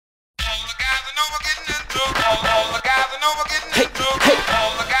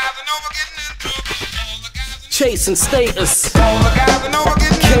Chasing status. K.A.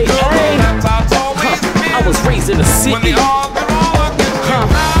 I was raised in the city.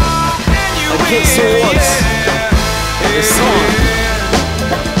 Against the odds. It's on.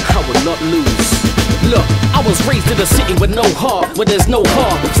 I will not lose. Look, I was raised in a city with no heart, where there's no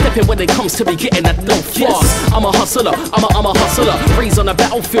heart. Stepping when it comes to me getting that no fast. I'm a hustler, I'm a hustler. Raised on the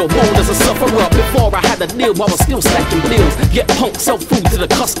battlefield, born as a sufferer. Before I had a deal, I was still stacking bills. Get punk, sell food to the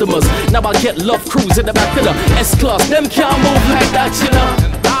customers. Now I get love crews in the back of the S-Class. Them can't move like that, you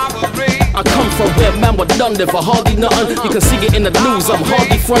know. I come from where man were done there for hardly nothing. You can see it in the news, I'm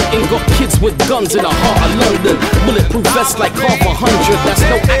hardly fronting. Got kids with guns in the heart of London. Bulletproof vests like $100. That's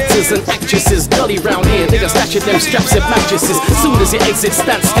no actors and actresses. Dully round here, niggas stashing them straps and mattresses. Soon as you exit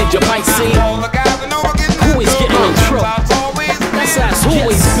stand stage, you might see who is getting in trouble. That's how it's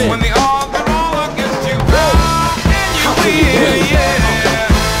always been. How can you win?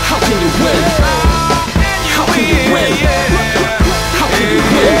 How can you win? How can you win? How can you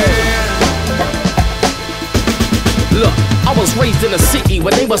win? Look, I was raised in a city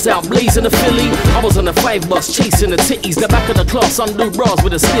when they was out blazing the Philly. I was on the 5 bus chasing the titties. The back of the class undo bras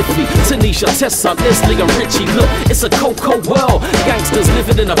with a stiffy. Tanisha, Tessa, Leslie and Richie. Look, it's a cocoa world. Gangsters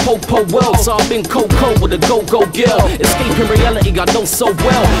living in a po-po world. So I've been cocoa with a go-go girl. Escaping reality I know so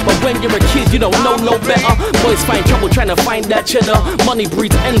well. But when you're a kid you don't know no better. Boys find trouble trying to find that cheddar. Money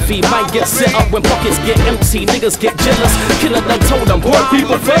breeds envy, might get set up. When pockets get empty, niggas get jealous. Killer done told them, boy,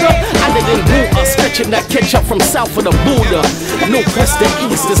 people fed up. And they didn't water, stretching that ketchup from south of the border. Northwest to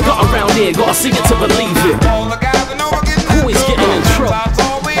east, there's got around here, gotta see it to believe it. Who is getting in trouble?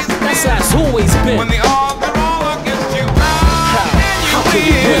 That's how it's always been. How can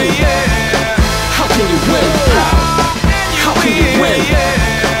you win? How can you win? How can you win?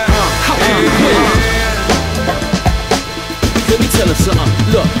 How can you win? Let me tell you something.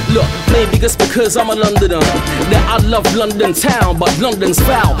 Look, maybe just because I'm a Londoner that I love London town, but London's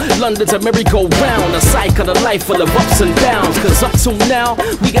foul. London's a merry-go-round, a cycle of life full of ups and downs. Cause up till now,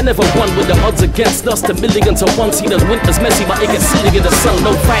 we ain't never won with the odds against us. The million to one, see the winter's messy, but it gets silly in the sun.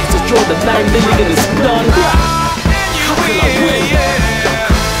 No fight to draw, the 9 million is done. How can I win?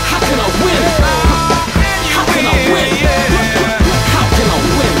 How can I win? How can I win? How can I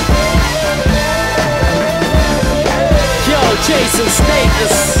win? Yo, Jason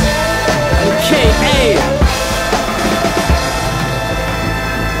Status.